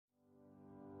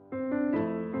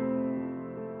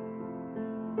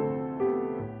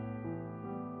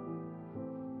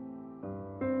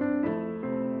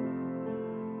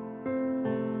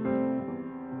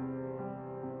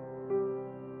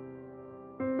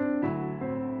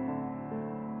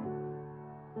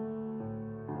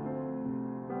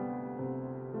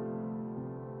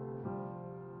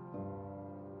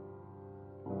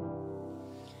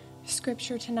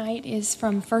Scripture tonight is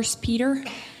from 1 Peter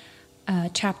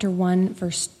chapter 1,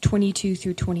 verse 22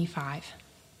 through 25.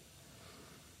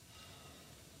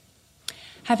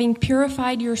 Having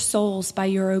purified your souls by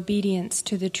your obedience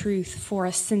to the truth for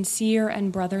a sincere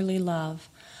and brotherly love,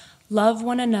 love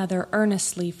one another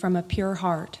earnestly from a pure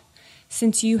heart,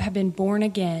 since you have been born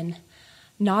again,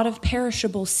 not of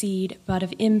perishable seed, but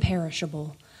of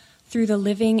imperishable, through the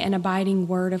living and abiding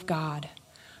word of God.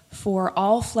 For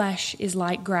all flesh is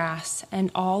like grass, and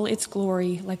all its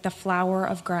glory like the flower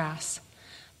of grass.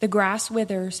 The grass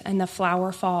withers and the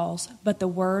flower falls, but the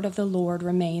word of the Lord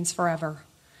remains forever.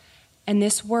 And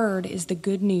this word is the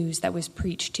good news that was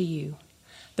preached to you,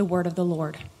 the word of the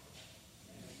Lord.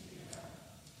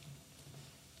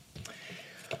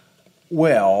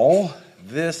 Well,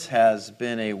 this has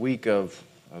been a week of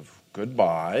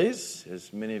goodbyes,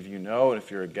 as many of you know, and if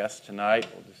you're a guest tonight,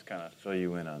 we'll just kind of fill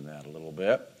you in on that a little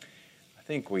bit. I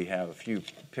think we have a few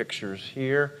pictures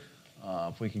here.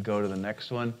 If we could go to the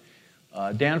next one.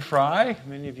 Dan Fry,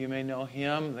 many of you may know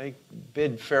him. They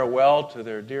bid farewell to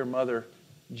their dear mother,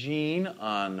 Jean,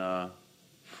 on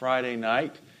Friday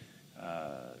night.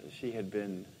 She had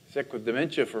been sick with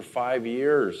dementia for 5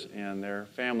 years, and their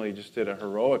family just did a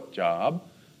heroic job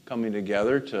coming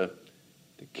together to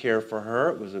care for her.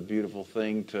 It was a beautiful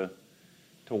thing to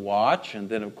watch. And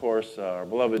then, of course, our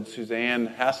beloved Suzanne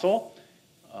Hassel.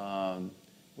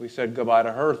 We said goodbye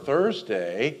to her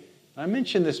Thursday. I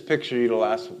mentioned this picture to you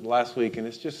last week, and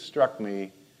it's just struck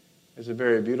me as a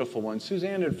very beautiful one.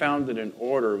 Suzanne had founded an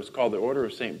order. It was called the Order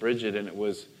of St. Bridget, and it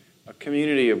was a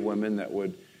community of women that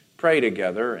would pray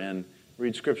together and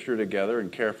read Scripture together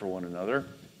and care for one another.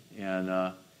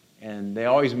 And they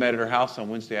always met at her house on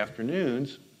Wednesday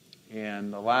afternoons.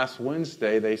 And the last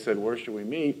Wednesday, they said, "Where should we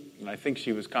meet?" And I think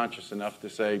she was conscious enough to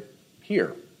say,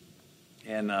 "Here."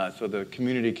 And so the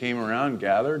community came around,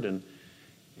 gathered, and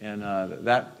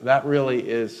that really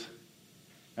is.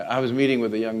 I was meeting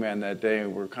with a young man that day, and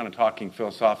we were kind of talking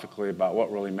philosophically about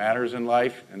what really matters in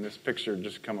life. And this picture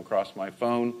just come across my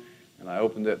phone, and I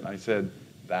opened it and I said,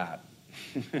 "That,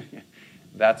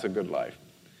 that's a good life."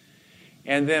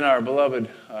 And then our beloved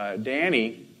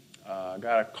Danny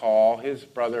got a call. His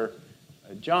brother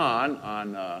John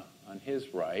on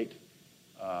his right.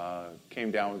 Came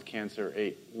down with cancer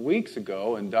 8 weeks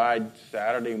ago and died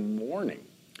Saturday morning.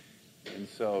 And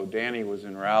so Danny was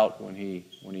en route when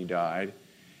he died.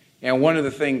 And one of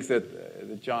the things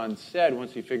that John said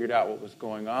once he figured out what was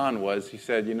going on was, he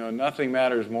said, "Nothing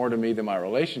matters more to me than my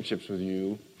relationships with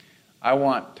you. I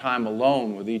want time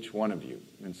alone with each one of you."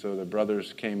 And so the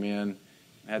brothers came in,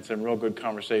 had some real good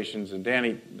conversations. And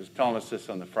Danny was telling us this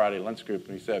on the Friday lunch group,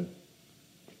 and he said,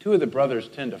 2 of the brothers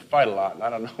tend to fight a lot, and I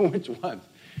don't know which ones.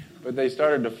 But they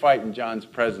started to fight in John's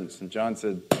presence, and John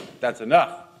said, "That's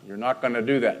enough. You're not going to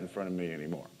do that in front of me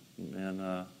anymore." And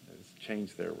it's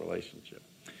changed their relationship.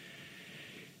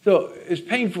 So as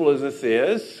painful as this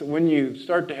is, when you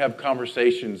start to have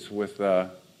conversations with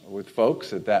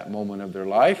folks at that moment of their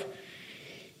life,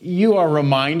 you are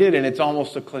reminded, and it's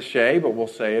almost a cliche, but we'll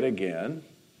say it again,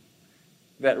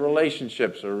 that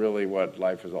relationships are really what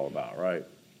life is all about, right?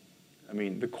 I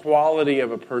mean, the quality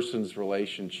of a person's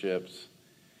relationships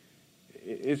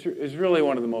is really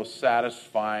one of the most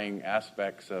satisfying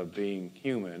aspects of being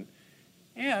human.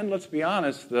 And let's be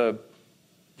honest, the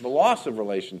loss of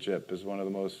relationship is one of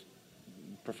the most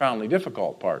profoundly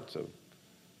difficult parts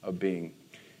of being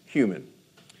human.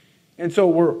 And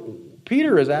so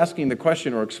Peter is asking the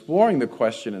question, or exploring the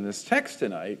question in this text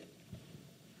tonight,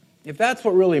 if that's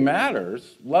what really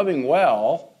matters, loving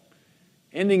well,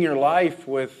 ending your life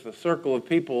with a circle of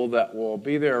people that will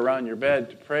be there around your bed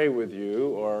to pray with you,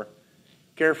 or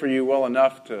care for you well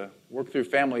enough to work through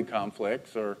family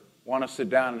conflicts, or want to sit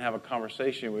down and have a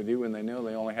conversation with you when they know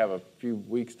they only have a few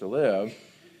weeks to live.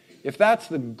 If that's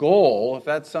the goal, if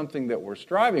that's something that we're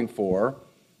striving for,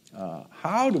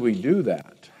 how do we do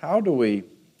that? How do we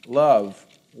love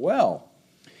well?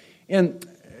 And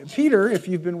Peter, if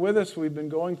you've been with us, we've been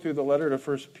going through the letter to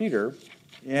 1 Peter,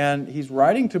 and he's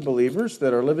writing to believers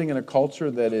that are living in a culture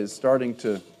that is starting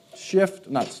to shift,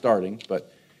 not starting,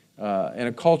 but in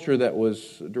a culture that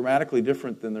was dramatically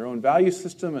different than their own value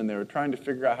system, and they were trying to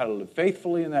figure out how to live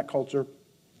faithfully in that culture.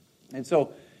 And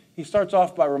so he starts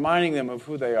off by reminding them of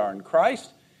who they are in Christ,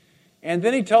 and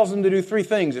then he tells them to do 3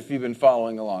 things if you've been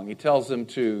following along. He tells them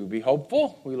to be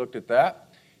hopeful. We looked at that.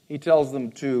 He tells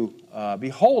them to be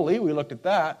holy. We looked at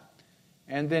that.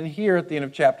 And then here at the end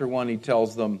of chapter 1, he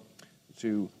tells them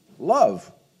to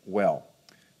love well.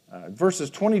 Verses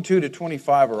 22 to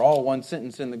 25 are all one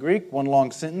sentence in the Greek, one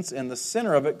long sentence, and the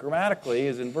center of it grammatically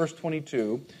is in verse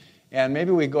 22. And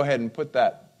maybe we go ahead and put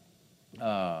that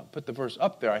put the verse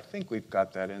up there. I think we've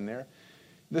got that in there.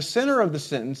 The center of the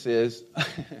sentence is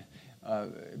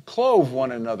clothe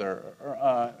one another.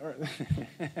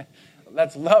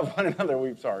 That's love one another.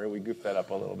 We goofed that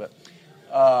up a little bit.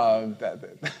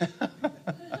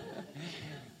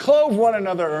 Clothe one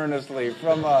another earnestly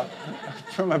from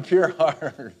a pure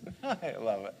heart. I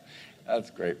love it. That's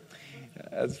great.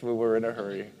 That's when we're in a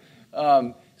hurry.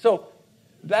 So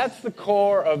that's the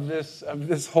core of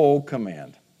this whole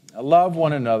command. Love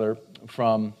one another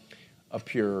from a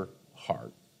pure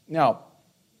heart. Now,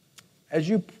 as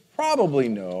you probably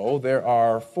know, there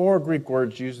are 4 Greek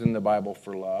words used in the Bible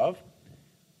for love.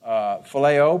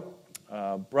 Phileo,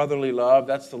 brotherly love,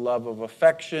 that's the love of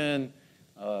affection,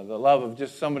 the love of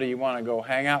just somebody you want to go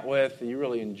hang out with, that you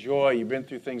really enjoy, you've been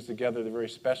through things together that are very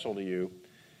special to you.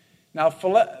 Now,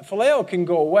 phileo can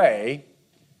go away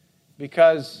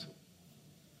because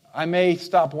I may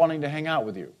stop wanting to hang out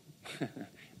with you.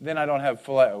 Then I don't have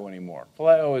phileo anymore.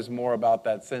 Phileo is more about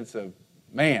that sense of,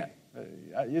 man,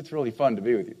 it's really fun to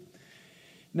be with you.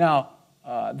 Now,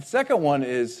 the second one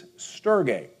is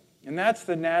storge, and that's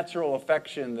the natural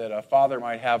affection that a father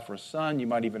might have for a son. You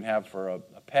might even have for a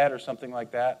pet or something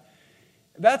like that.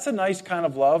 That's a nice kind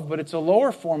of love, but it's a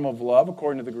lower form of love,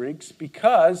 according to the Greeks,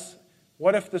 because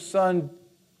what if the son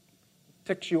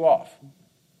ticks you off?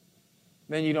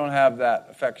 Then you don't have that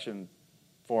affection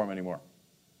for him anymore.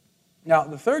 Now,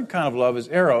 the third kind of love is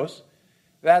eros.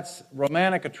 That's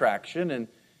romantic attraction, and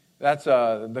that's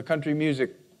the country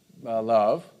music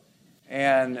love.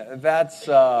 And that's,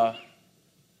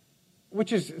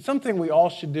 which is something we all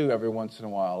should do every once in a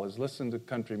while, is listen to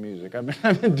country music.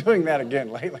 I've been doing that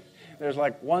again lately. There's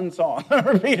like one song,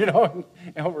 repeated over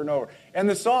and over. And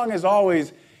the song is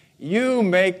always, you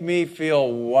make me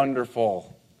feel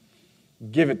wonderful.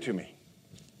 Give it to me.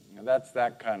 Now, that's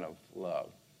that kind of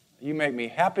love. You make me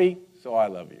happy, so I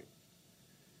love you.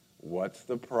 What's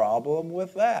the problem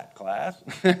with that, class?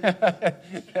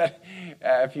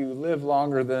 If you live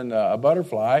longer than a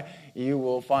butterfly, you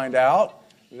will find out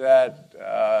that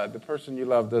the person you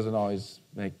love doesn't always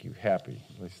make you happy.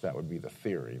 At least that would be the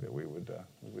theory that we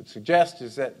would suggest,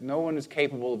 is that no one is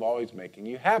capable of always making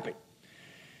you happy.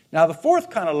 Now, the fourth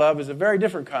kind of love is a very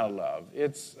different kind of love.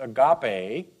 It's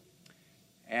agape,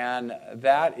 and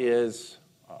that is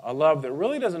a love that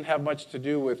really doesn't have much to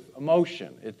do with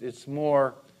emotion. It's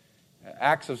more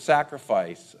acts of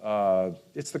sacrifice.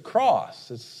 It's the cross.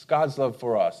 It's God's love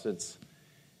for us.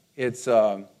 It's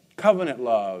covenant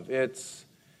love. It's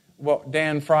what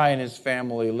Dan Fry and his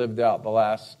family lived out the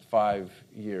last 5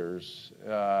 years.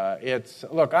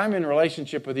 Look, I'm in a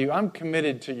relationship with you. I'm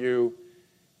committed to you,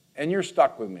 and you're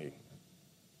stuck with me.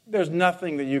 There's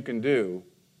nothing that you can do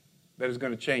that is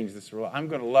going to change this. I'm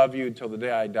going to love you until the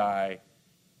day I die,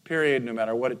 period, no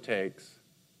matter what it takes.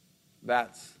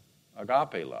 That's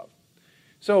agape love.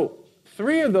 So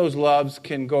 3 of those loves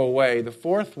can go away. The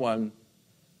fourth one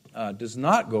does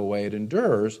not go away. It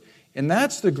endures. And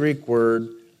that's the Greek word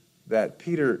that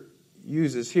Peter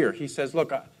uses here. He says,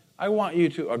 look, I want you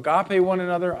to agape one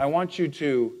another. I want you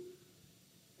to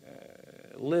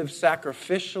live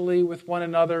sacrificially with one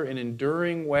another in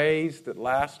enduring ways that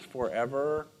last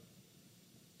forever,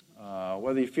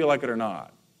 whether you feel like it or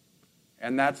not.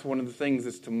 And that's one of the things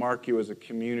that's to mark you as a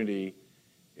community,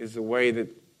 is the way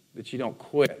that you don't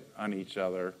quit on each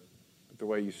other, but the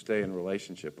way you stay in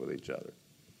relationship with each other.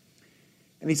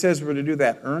 And he says we're to do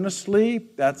that earnestly.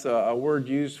 That's a word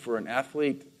used for an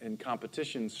athlete in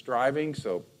competition striving,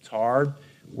 so it's hard.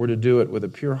 We're to do it with a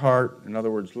pure heart. In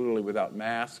other words, literally without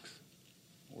masks.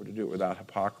 We're to do it without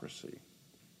hypocrisy.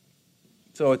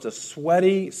 So it's a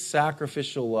sweaty,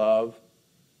 sacrificial love.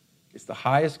 It's the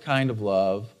highest kind of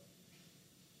love,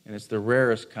 and it's the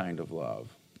rarest kind of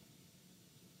love.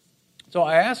 So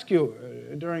I ask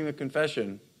you during the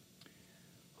confession,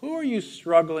 who are you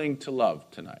struggling to love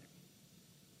tonight?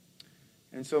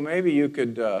 And so maybe you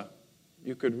could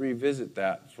revisit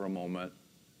that for a moment.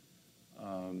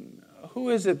 Who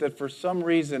is it that for some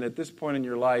reason at this point in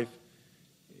your life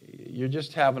you're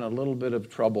just having a little bit of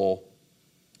trouble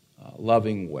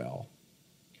loving well?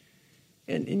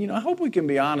 And I hope we can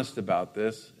be honest about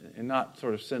this and not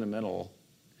sort of sentimental.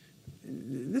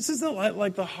 This is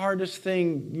like the hardest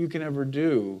thing you can ever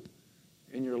do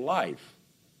in your life,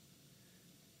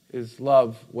 is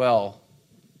love well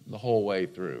the whole way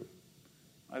through.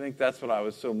 I think that's what I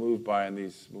was so moved by in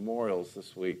these memorials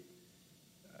this week.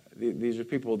 These are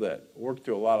people that worked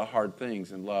through a lot of hard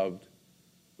things and loved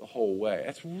the whole way.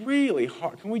 It's really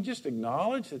hard. Can we just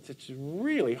acknowledge that it's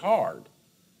really hard?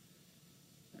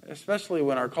 Especially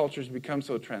when our cultures become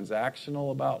so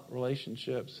transactional about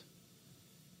relationships.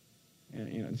 And,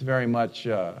 it's very much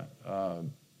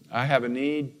I have a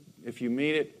need. If you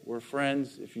meet it, we're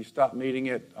friends. If you stop meeting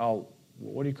it,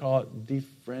 what do you call it?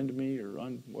 Defriend me or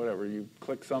whatever. You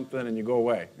click something and you go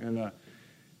away. And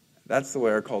that's the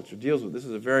way our culture deals with it. This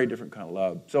is a very different kind of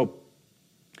love. So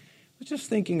I was just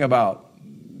thinking about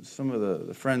some of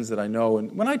the friends that I know.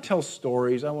 And when I tell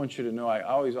stories, I want you to know I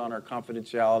always honor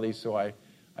confidentiality, so I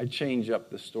change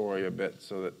up the story a bit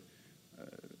so that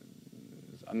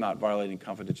I'm not violating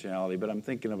confidentiality. But I'm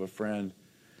thinking of a friend.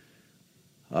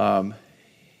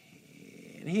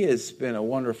 And he has been a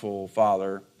wonderful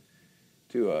father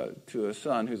to a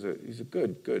son he's a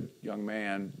good young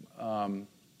man.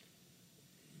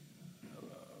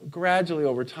 Gradually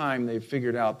over time, they've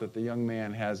figured out that the young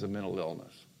man has a mental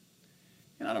illness.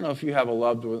 And I don't know if you have a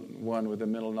loved one with a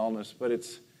mental illness, but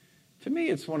to me,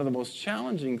 it's one of the most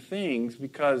challenging things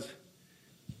because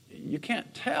you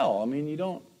can't tell. I mean,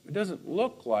 it doesn't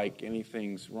look like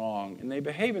anything's wrong, and they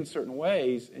behave in certain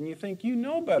ways, and you think, you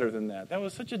know better than that. That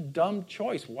was such a dumb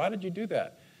choice. Why did you do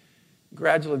that?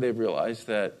 Gradually, they've realized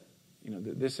that,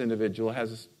 this individual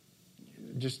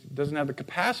just doesn't have the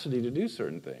capacity to do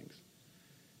certain things.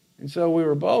 And so we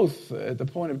were both at the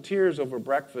point of tears over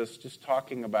breakfast just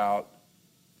talking about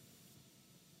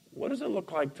what does it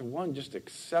look like to, one, just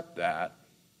accept that?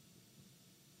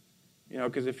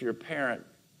 Because if you're a parent,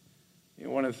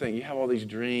 one of the things, you have all these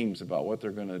dreams about what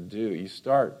they're going to do. You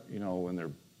start,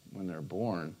 when they're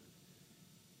born.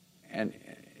 And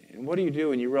what do you do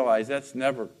when you realize that's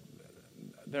never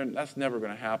going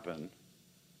to happen?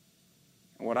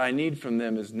 And what I need from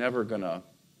them is never going to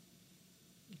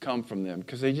come from them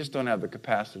because they just don't have the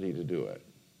capacity to do it.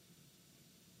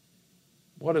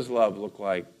 What does love look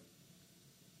like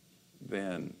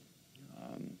then?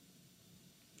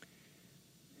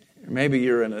 Maybe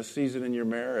you're in a season in your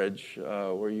marriage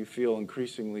where you feel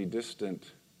increasingly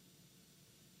distant.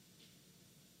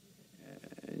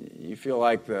 You feel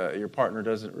like your partner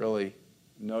doesn't really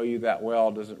know you that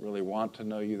well, doesn't really want to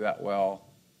know you that well,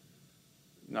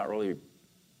 not really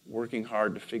working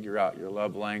hard to figure out your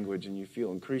love language, and you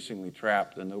feel increasingly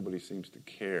trapped and nobody seems to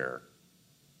care.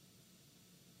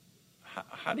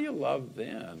 How do you love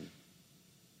then?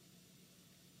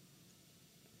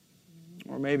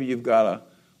 Or maybe you've got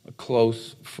a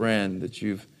close friend that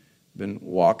you've been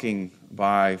walking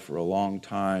by for a long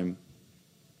time.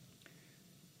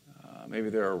 Maybe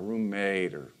they're a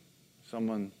roommate or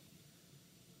someone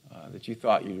that you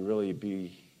thought you'd really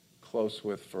be close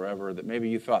with forever, that maybe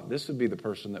you thought this would be the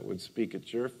person that would speak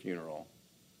at your funeral.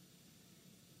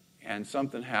 And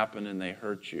something happened and they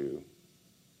hurt you.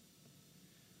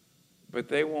 But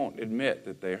they won't admit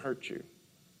that they hurt you.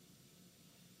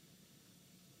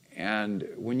 And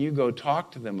when you go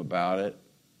talk to them about it,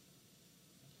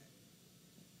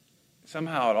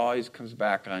 somehow it always comes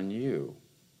back on you.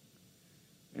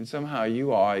 And somehow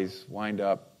you always wind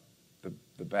up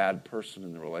the bad person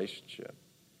in the relationship.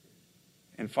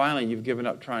 And finally, you've given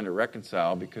up trying to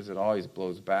reconcile because it always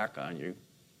blows back on you.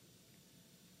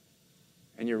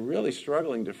 And you're really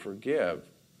struggling to forgive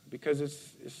because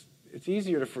it's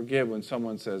easier to forgive when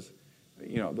someone says,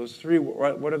 those three,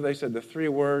 what have they said? The three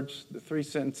words, the three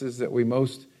sentences that we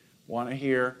most want to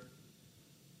hear.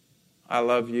 I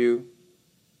love you.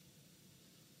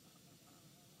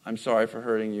 I'm sorry for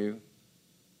hurting you.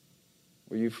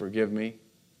 Will you forgive me?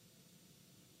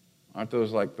 Aren't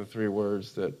those like the three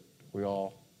words that we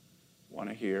all want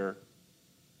to hear?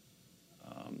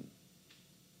 A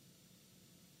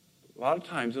lot of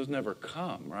times those never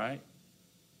come, right?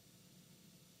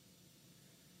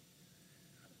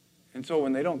 And so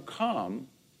when they don't come,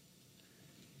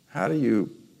 how do you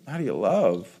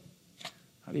love?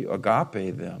 How do you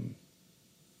agape them?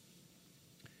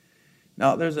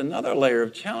 Now, there's another layer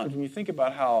of challenge when you think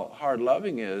about how hard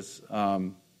loving is.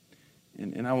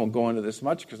 And I won't go into this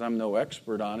much because I'm no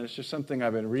expert on it. It's just something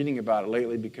I've been reading about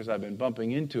lately because I've been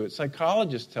bumping into it.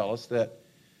 Psychologists tell us that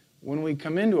when we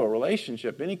come into a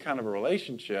relationship, any kind of a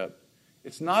relationship,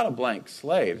 it's not a blank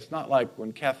slate. It's not like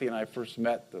when Kathy and I first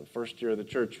met the first year of the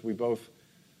church, we both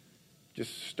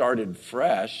just started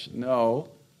fresh. No.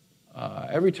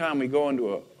 Every time we go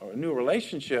into a new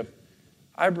relationship,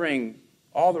 I bring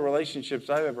all the relationships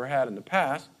I've ever had in the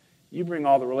past. You bring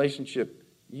all the relationship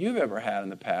you've ever had in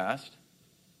the past.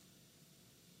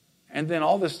 And then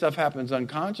all this stuff happens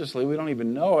unconsciously. We don't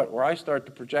even know it, where I start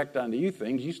to project onto you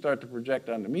things. You start to project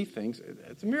onto me things.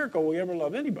 It's a miracle we ever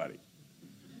love anybody.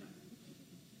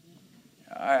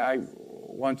 I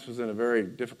once was in a very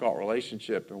difficult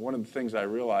relationship, and one of the things I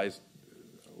realized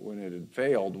when it had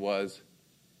failed was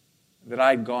that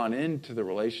I'd gone into the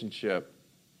relationship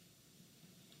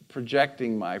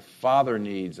projecting my father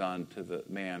needs onto the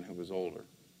man who was older.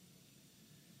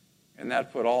 And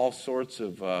that put all sorts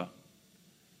of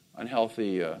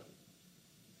unhealthy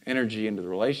energy into the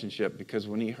relationship, because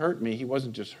when he hurt me, he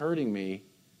wasn't just hurting me,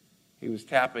 he was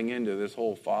tapping into this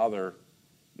whole father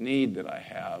need that I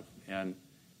have. And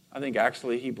I think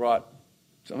actually he brought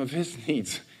some of his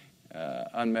needs,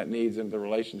 unmet needs, into the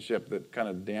relationship that kind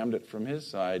of damned it from his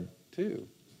side too.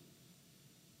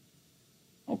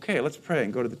 Okay, let's pray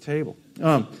and go to the table.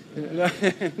 No.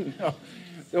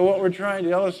 So what we're trying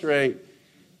to illustrate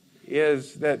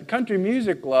is that country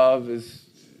music love is,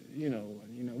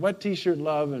 wet t-shirt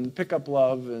love and pickup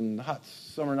love and hot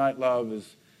summer night love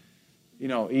is,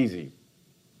 easy.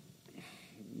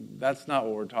 That's not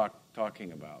what we're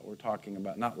talking about. We're talking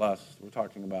about not lust. We're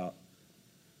talking about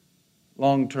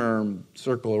long-term,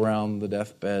 circle around the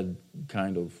deathbed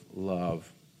kind of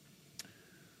love.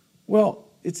 Well,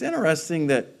 it's interesting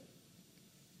that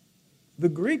the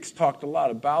Greeks talked a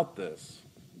lot about this.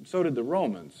 So did the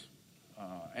Romans.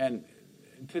 And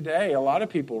today, a lot of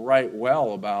people write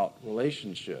well about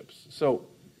relationships. So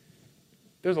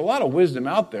there's a lot of wisdom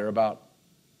out there about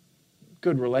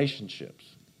good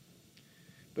relationships.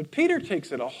 But Peter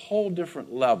takes it a whole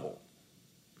different level.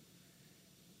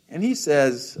 And he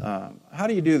says, how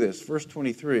do you do this? Verse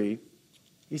 23,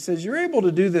 he says, you're able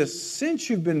to do this since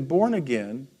you've been born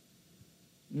again,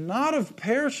 not of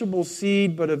perishable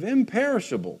seed, but of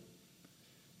imperishable,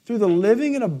 through the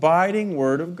living and abiding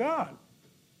Word of God.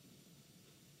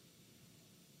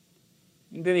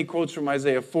 And then he quotes from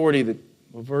Isaiah 40,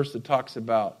 a verse that talks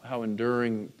about how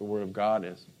enduring the Word of God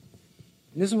is.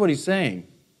 And this is what he's saying.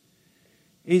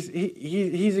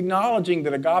 He's acknowledging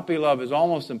that agape love is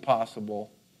almost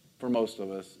impossible for most of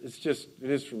us. It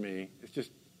is for me. It's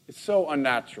so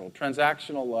unnatural.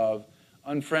 Transactional love,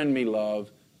 unfriend me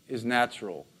love is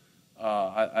natural.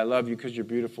 I love you because you're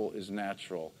beautiful is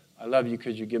natural. I love you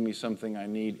because you give me something I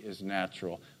need is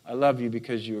natural. I love you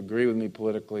because you agree with me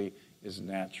politically is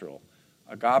natural.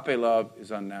 Agape love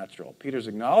is unnatural. Peter's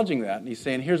acknowledging that, and he's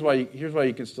saying, here's why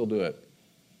you can still do it.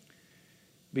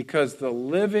 Because the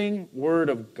living Word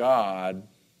of God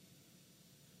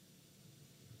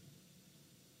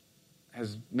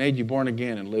has made you born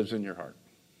again and lives in your heart.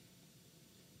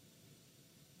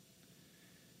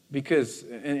 Because,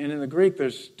 and in the Greek,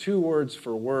 there's two words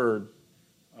for word.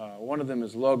 One of them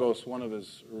is logos, one of them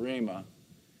is rhema.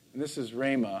 And this is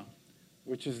rhema,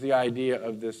 which is the idea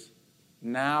of this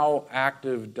now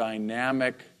active,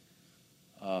 dynamic,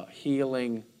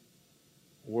 healing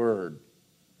Word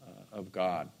of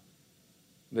God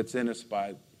that's in us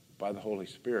by the Holy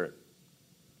Spirit.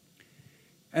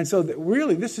 And so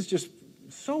really, this is just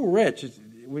so rich.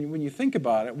 When you think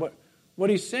about it, what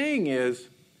he's saying is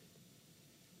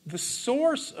the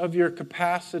source of your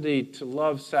capacity to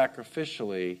love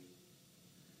sacrificially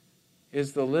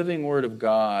is the living Word of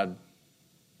God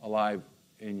alive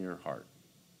in your heart.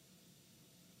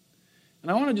 And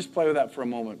I want to just play with that for a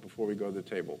moment before we go to the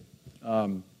table.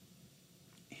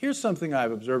 Here's something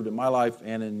I've observed in my life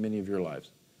and in many of your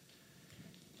lives.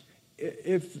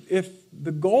 If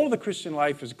the goal of the Christian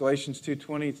life is Galatians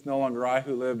 2:20, it's no longer I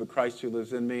who live, but Christ who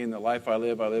lives in me, and the life I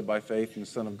live by faith in the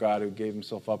Son of God who gave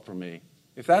himself up for me.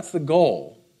 If that's the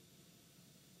goal,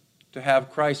 to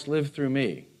have Christ live through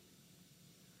me,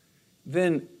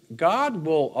 then God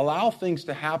will allow things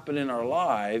to happen in our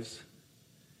lives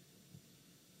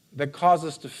that cause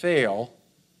us to fail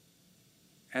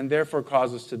and therefore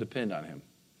cause us to depend on him.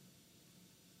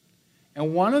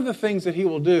 And one of the things that he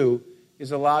will do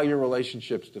is allow your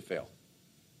relationships to fail.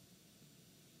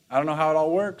 I don't know how it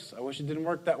all works. I wish it didn't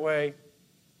work that way,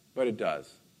 but it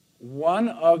does. One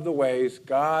of the ways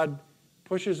God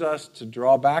pushes us to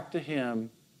draw back to him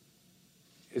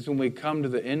is when we come to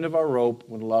the end of our rope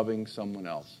when loving someone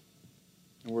else.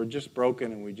 And we're just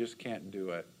broken and we just can't do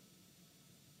it.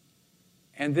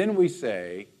 And then we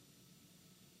say,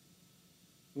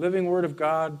 living Word of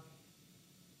God,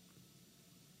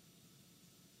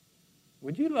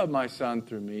 would you love my son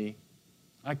through me?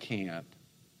 I can't.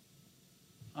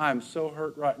 I'm so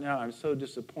hurt right now. I'm so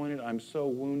disappointed. I'm so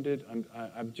wounded.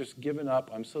 I've just given up.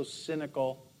 I'm so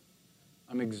cynical.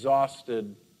 I'm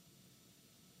exhausted.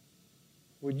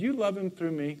 Would you love him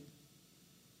through me?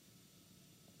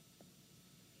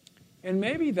 And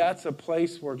maybe that's a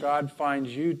place where God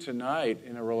finds you tonight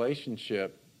in a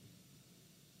relationship,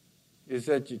 is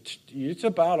that it's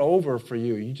about over for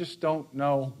you. You just don't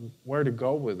know where to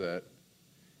go with it.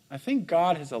 I think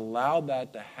God has allowed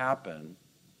that to happen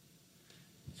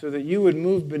so that you would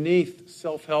move beneath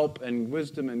self-help and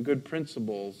wisdom and good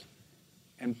principles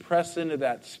and press into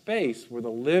that space where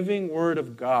the living Word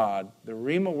of God, the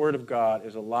Rhema Word of God,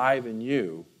 is alive in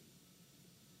you,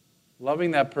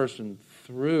 loving that person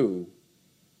through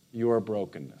your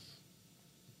brokenness.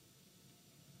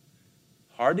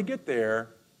 hard to get there.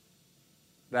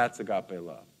 That's agape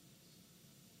love.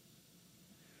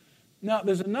 Now,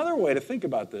 there's another way to think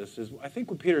about this. Is I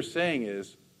think what Peter's saying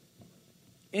is,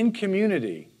 in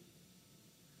community,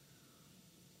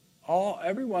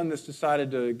 everyone that's decided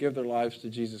to give their lives to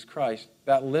Jesus Christ,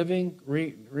 that living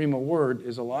Rhema word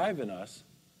is alive in us.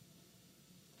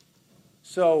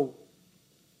 So,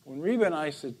 when Reba and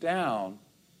I sit down,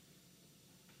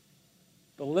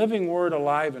 the living word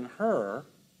alive in her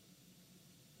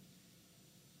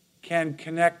can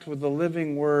connect with the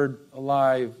living word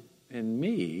alive in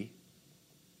me,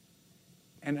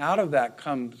 and out of that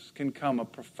can come a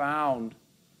profound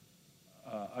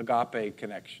agape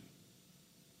connection.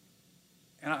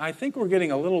 And I think we're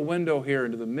getting a little window here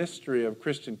into the mystery of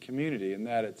Christian community, in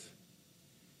that it's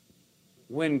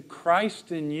when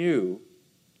Christ in you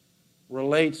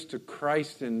relates to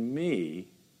Christ in me,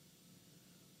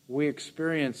 we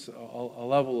experience a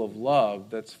level of love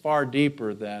that's far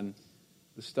deeper than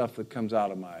the stuff that comes out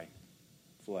of my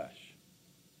flesh.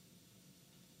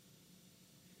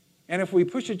 And if we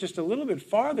push it just a little bit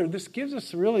farther, this gives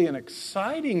us really an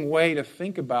exciting way to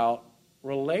think about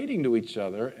relating to each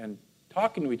other and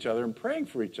talking to each other and praying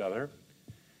for each other.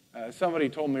 Somebody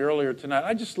told me earlier tonight,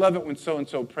 I just love it when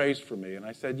so-and-so prays for me. And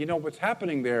I said, what's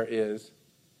happening there is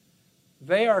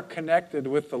they are connected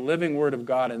with the living Word of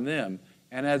God in them.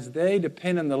 And as they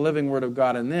depend on the living Word of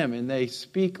God in them and they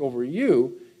speak over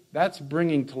you, that's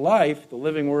bringing to life the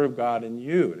living Word of God in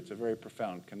you. And it's a very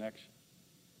profound connection.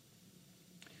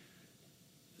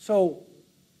 So,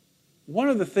 one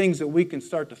of the things that we can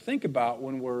start to think about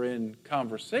when we're in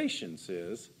conversations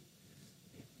is,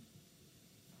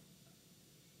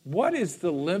 what is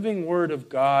the living Word of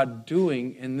God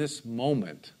doing in this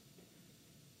moment?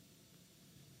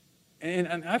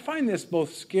 And I find this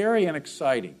both scary and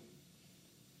exciting.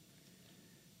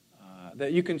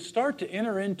 That you can start to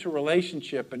enter into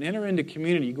relationship and enter into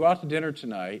community. You go out to dinner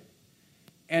tonight,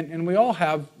 and we all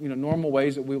have normal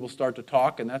ways that we will start to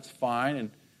talk, and that's fine.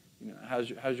 And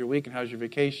how's your week and how's your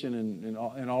vacation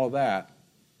and all of that.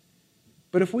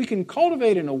 But if we can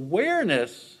cultivate an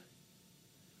awareness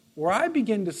where I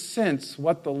begin to sense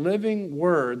what the living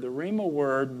Word, the Rhema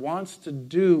Word, wants to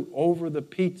do over the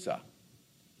pizza.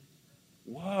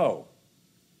 Whoa.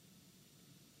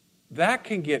 That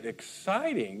can get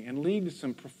exciting and lead to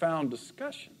some profound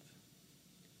discussions.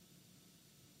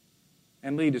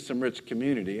 And lead to some rich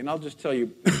community. And I'll just tell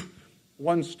you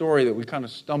one story that we kind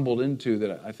of stumbled into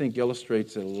that I think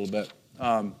illustrates it a little bit.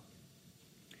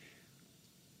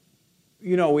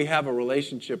 We have a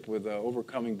relationship with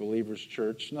Overcoming Believers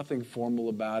Church. Nothing formal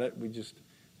about it. We just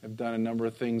have done a number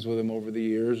of things with them over the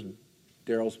years.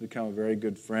 Daryl's become a very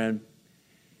good friend.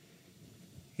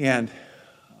 And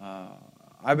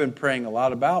I've been praying a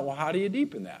lot about, how do you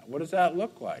deepen that? What does that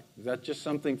look like? Is that just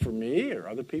something for me, or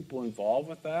other people involved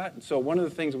with that? And so one of the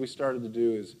things that we started to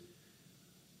do is,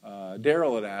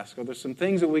 Daryl had asked, are there some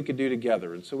things that we could do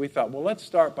together? And so we thought, let's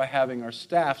start by having our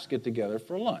staffs get together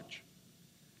for lunch.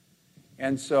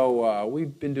 And so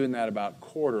we've been doing that about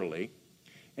quarterly.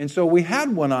 And so we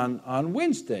had one on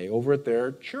Wednesday over at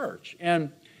their church.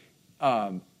 And,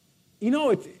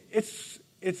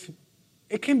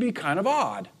 it can be kind of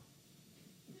odd.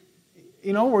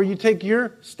 Where you take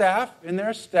your staff and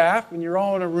their staff and you're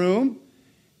all in a room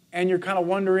and you're kind of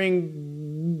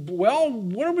wondering,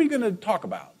 what are we going to talk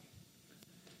about?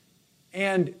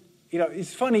 And,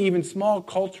 it's funny, even small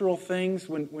cultural things,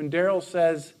 when Daryl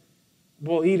says,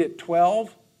 we'll eat at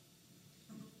 12,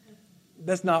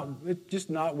 it's just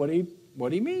not what he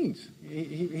means.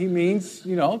 He means,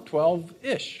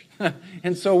 12-ish.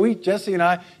 And so Jesse and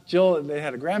I, Jill, they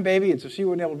had a grandbaby, and so she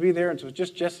wasn't able to be there, and so it was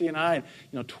just Jesse and I,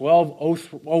 and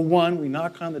 12:01, we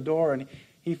knock on the door, and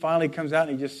he finally comes out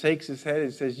and he just shakes his head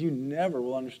and says, you never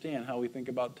will understand how we think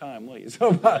about time, will you?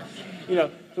 So,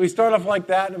 so we start off like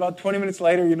that, and about 20 minutes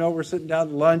later, we're sitting down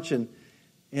to lunch, and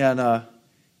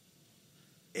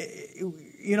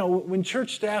when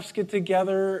church staffs get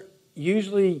together,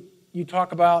 usually you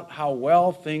talk about how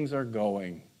well things are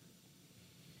going,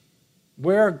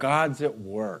 where God's at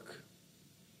work.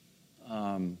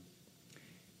 And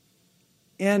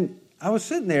I was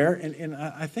sitting there, and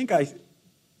I think I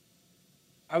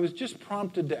was just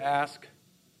prompted to ask,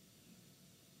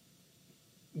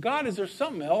 God, is there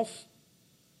something else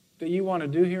that you want to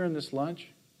do here in this lunch?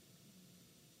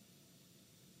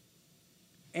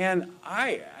 And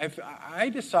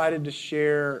I decided to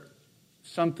share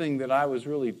something that I was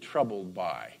really troubled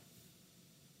by.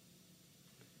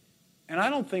 And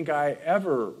I don't think I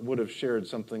ever would have shared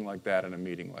something like that in a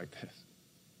meeting like this.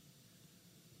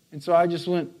 And so I just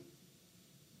went,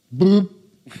 boop,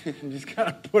 and just kind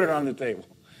of put it on the table.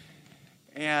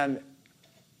 And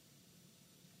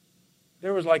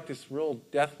there was like this real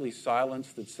deathly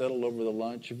silence that settled over the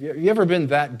lunch. Have you ever been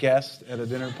that guest at a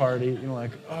dinner party? You're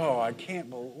like, oh, I can't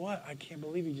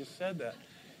believe he just said that.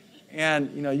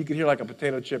 And, you could hear like a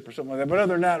potato chip or something like that. But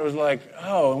other than that, it was like,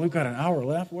 oh, and we've got an hour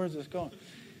left. Where's this going?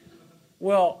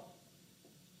 Well,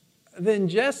 then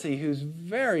Jesse, who's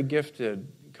very gifted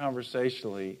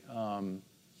conversationally,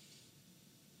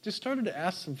 just started to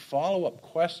ask some follow-up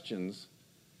questions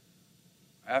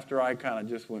after I kind of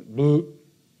just went bloop.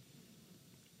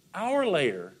 Hour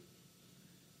later,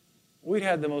 we'd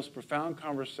had the most profound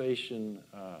conversation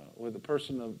with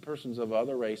persons of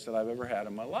other race that I've ever had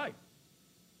in my life.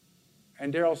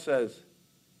 And Daryl says,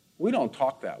 we don't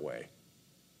talk that way.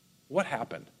 What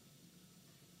happened?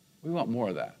 We want more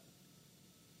of that.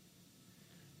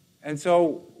 And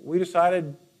so we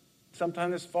decided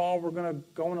sometime this fall we're going to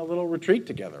go on a little retreat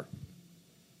together.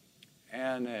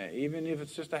 And even if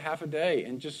it's just a half a day,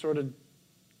 and just sort of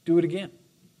do it again.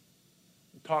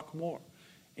 Talk more.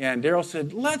 And Daryl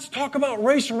said, let's talk about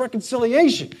racial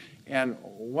reconciliation. And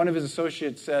one of his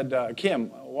associates said,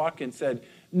 Kim Watkins said,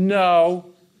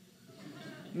 no,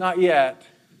 not yet.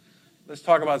 Let's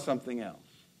talk about something else.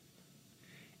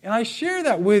 And I share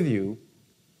that with you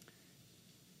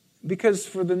because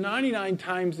for the 99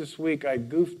 times this week I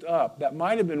goofed up, that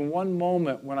might have been one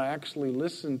moment when I actually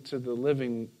listened to the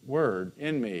living word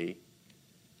in me,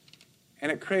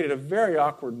 and it created a very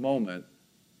awkward moment.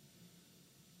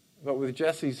 But with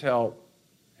Jesse's help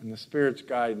and the Spirit's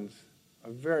guidance,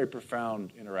 a very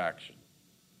profound interaction.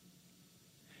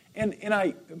 And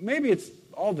maybe it's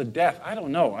all the death. I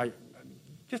don't know.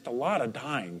 Just a lot of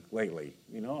dying lately.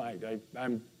 I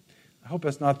hope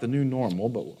that's not the new normal,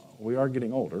 but we are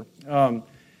getting older. I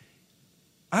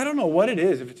don't know what it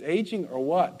is, if it's aging or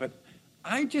what, but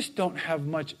I just don't have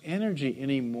much energy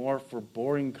anymore for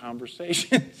boring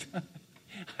conversations.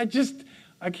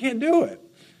 I can't do it.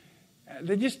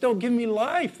 They just don't give me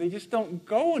life. They just don't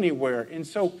go anywhere. And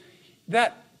so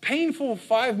that painful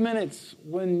 5 minutes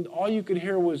when all you could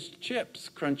hear was chips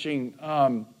crunching,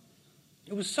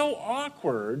 it was so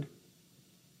awkward,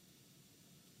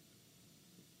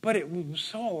 but it was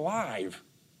so alive.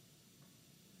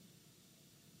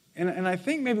 And I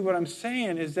think maybe what I'm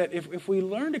saying is that if we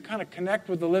learn to kind of connect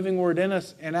with the living word in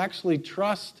us and actually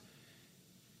trust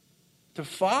to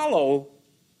follow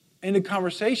into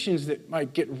conversations that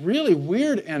might get really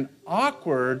weird and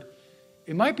awkward,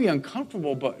 it might be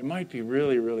uncomfortable, but it might be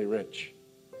really, really rich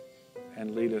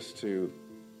and lead us to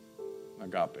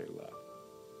agape love.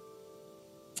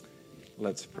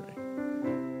 Let's pray.